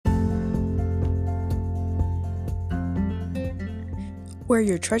Where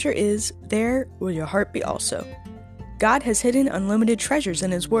your treasure is, there will your heart be also. God has hidden unlimited treasures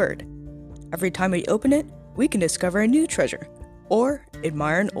in His Word. Every time we open it, we can discover a new treasure, or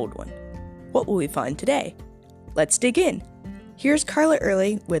admire an old one. What will we find today? Let's dig in. Here's Carla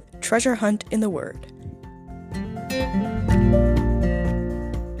Early with Treasure Hunt in the Word.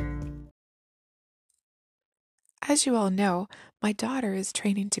 As you all know, my daughter is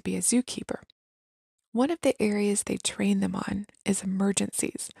training to be a zookeeper. One of the areas they train them on is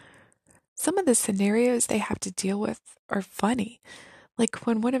emergencies. Some of the scenarios they have to deal with are funny, like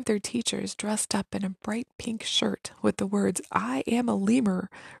when one of their teachers dressed up in a bright pink shirt with the words, "I am a lemur,"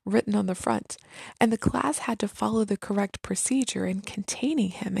 written on the front, and the class had to follow the correct procedure in containing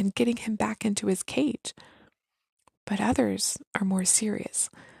him and getting him back into his cage. But others are more serious.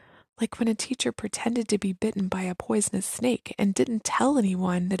 Like when a teacher pretended to be bitten by a poisonous snake and didn't tell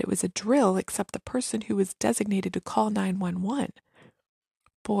anyone that it was a drill except the person who was designated to call 911.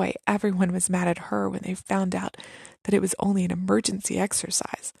 Boy, everyone was mad at her when they found out that it was only an emergency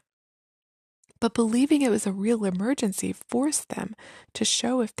exercise. But believing it was a real emergency forced them to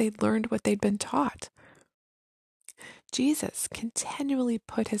show if they'd learned what they'd been taught. Jesus continually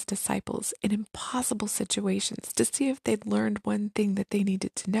put his disciples in impossible situations to see if they'd learned one thing that they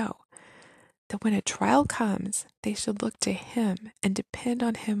needed to know. That when a trial comes, they should look to him and depend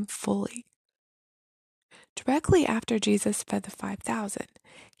on him fully. Directly after Jesus fed the 5,000,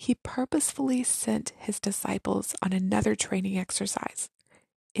 he purposefully sent his disciples on another training exercise,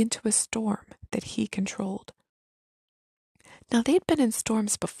 into a storm that he controlled. Now they'd been in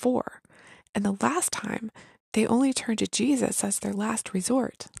storms before, and the last time they only turned to Jesus as their last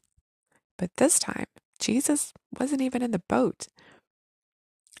resort. But this time, Jesus wasn't even in the boat.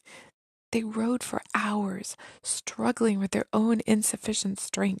 They rowed for hours, struggling with their own insufficient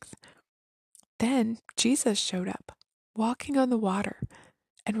strength. Then Jesus showed up, walking on the water,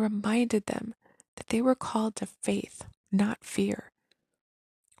 and reminded them that they were called to faith, not fear.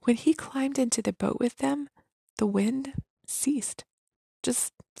 When he climbed into the boat with them, the wind ceased,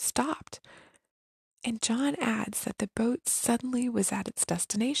 just stopped. And John adds that the boat suddenly was at its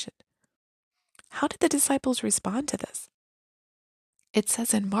destination. How did the disciples respond to this? It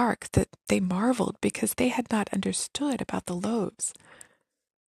says in Mark that they marveled because they had not understood about the loaves.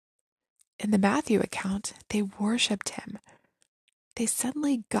 In the Matthew account, they worshiped him. They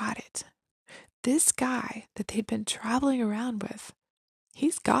suddenly got it. This guy that they'd been traveling around with,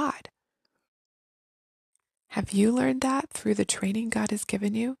 he's God. Have you learned that through the training God has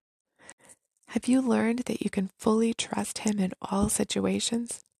given you? Have you learned that you can fully trust him in all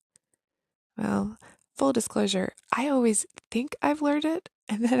situations? Well, full disclosure, I always think I've learned it,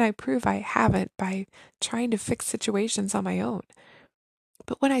 and then I prove I haven't by trying to fix situations on my own.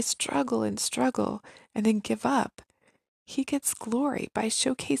 But when I struggle and then give up, he gets glory by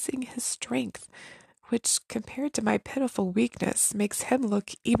showcasing his strength, which compared to my pitiful weakness makes him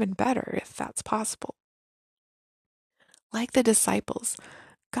look even better if that's possible. Like the disciples,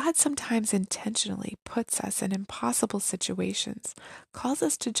 God sometimes intentionally puts us in impossible situations, calls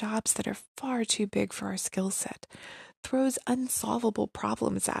us to jobs that are far too big for our skill set, throws unsolvable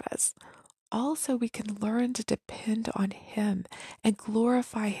problems at us, all so we can learn to depend on him and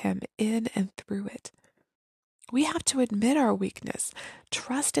glorify him in and through it. We have to admit our weakness,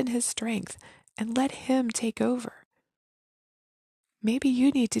 trust in his strength, and let him take over. Maybe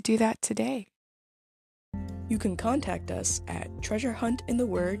you need to do that today. You can contact us at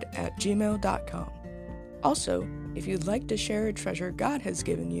treasurehuntintheword@gmail.com. Also, if you'd like to share a treasure God has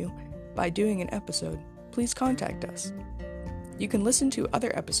given you by doing an episode, please contact us. You can listen to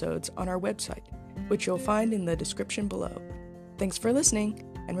other episodes on our website, which you'll find in the description below. Thanks for listening,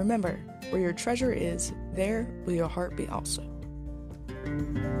 and remember, where your treasure is, there will your heart be also.